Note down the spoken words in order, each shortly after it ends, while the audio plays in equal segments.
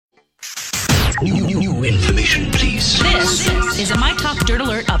New information, please. This is a My Talk Dirt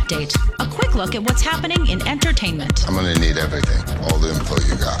Alert update. A quick look at what's happening in entertainment. I'm going to need everything, all the info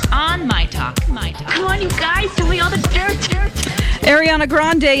you got. On My Talk. Come on, you guys, tell me all the dirt. Arianna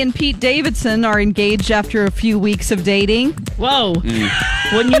Grande and Pete Davison are engaged after a few weeks of dating. Whoa.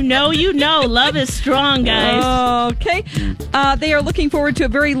 When you know. Love is strong, guys. Okay. They are looking forward to a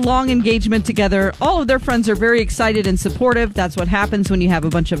very long engagement together. All of their friends are very excited and supportive. That's what happens when you have a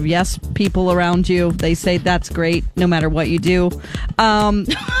bunch of yes people around you. They say that's great no matter what you do. What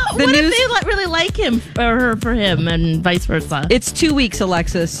if they really like him or her for him and vice versa? It's 2 weeks,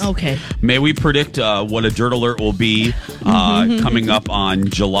 Alexis. Okay. May we predict what a Dirt Alert will be coming up on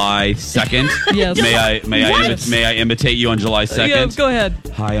July 2nd? Yes. May I imitate you on July 2nd? Yes, go ahead.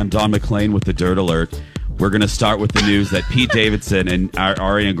 Hi, I'm Don McClain with the Dirt Alert. We're going to start with the news that Pete Davidson and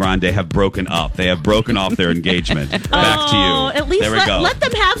Ariana Grande have broken up. They have broken off their engagement. Back to you. At least there we go. let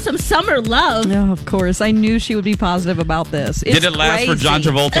them have some summer love. Oh, of course. I knew she would be positive about this. It's Did it last for John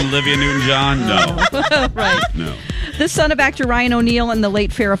Travolta and Olivia Newton-John? No. Right. No. The son of actor Ryan O'Neal and the late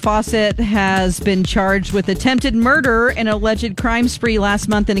Farrah Fawcet has been charged with attempted murder in an alleged crime spree last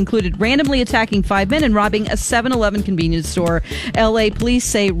month that included randomly attacking 5 men and robbing a 7-Eleven convenience store. L.A. police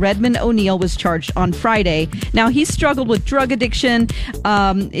say Redmond O'Neal was charged on Friday. Now, he struggled with drug addiction.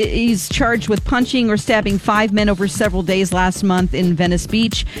 He's charged with punching or stabbing 5 men over several days last month in Venice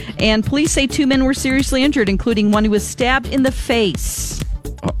Beach. And police say 2 men were seriously injured, including one who was stabbed in the face.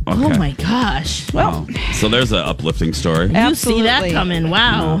 Okay. Oh, my gosh. Well, so there's an uplifting story. You see that coming.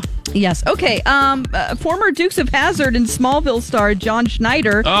 Wow. Yes. Okay. Former Dukes of Hazzard and Smallville star John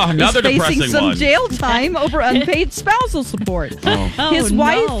Schneider another is facing depressing some one. jail time over unpaid spousal support. His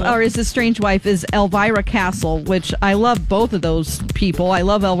wife, or his estranged wife, is Elvira Castle, which I love both of those people. I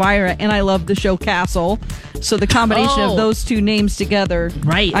love Elvira and I love the show Castle. So the combination of those two names together,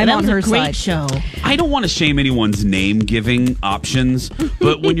 right? I'm that on was her a great side. show. I don't want to shame anyone's name-giving options,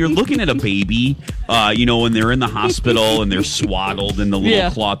 but when you're looking at a baby, when they're in the hospital and they're swaddled in the little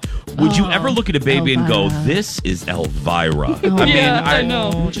cloth, would you ever look at a baby and go, "This is Elvira"? I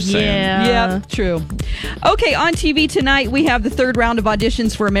know. I'm just saying. Yeah, true. Okay, on TV tonight, we have the third round of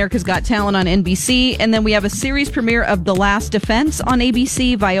auditions for America's Got Talent on NBC, and then we have a series premiere of The Last Defense on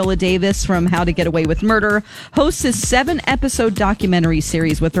ABC. Viola Davis from How to Get Away with Murder hosts his 7-episode documentary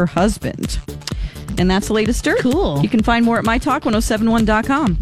series with her husband. And that's the latest dirt. Cool. You can find more at mytalk1071.com.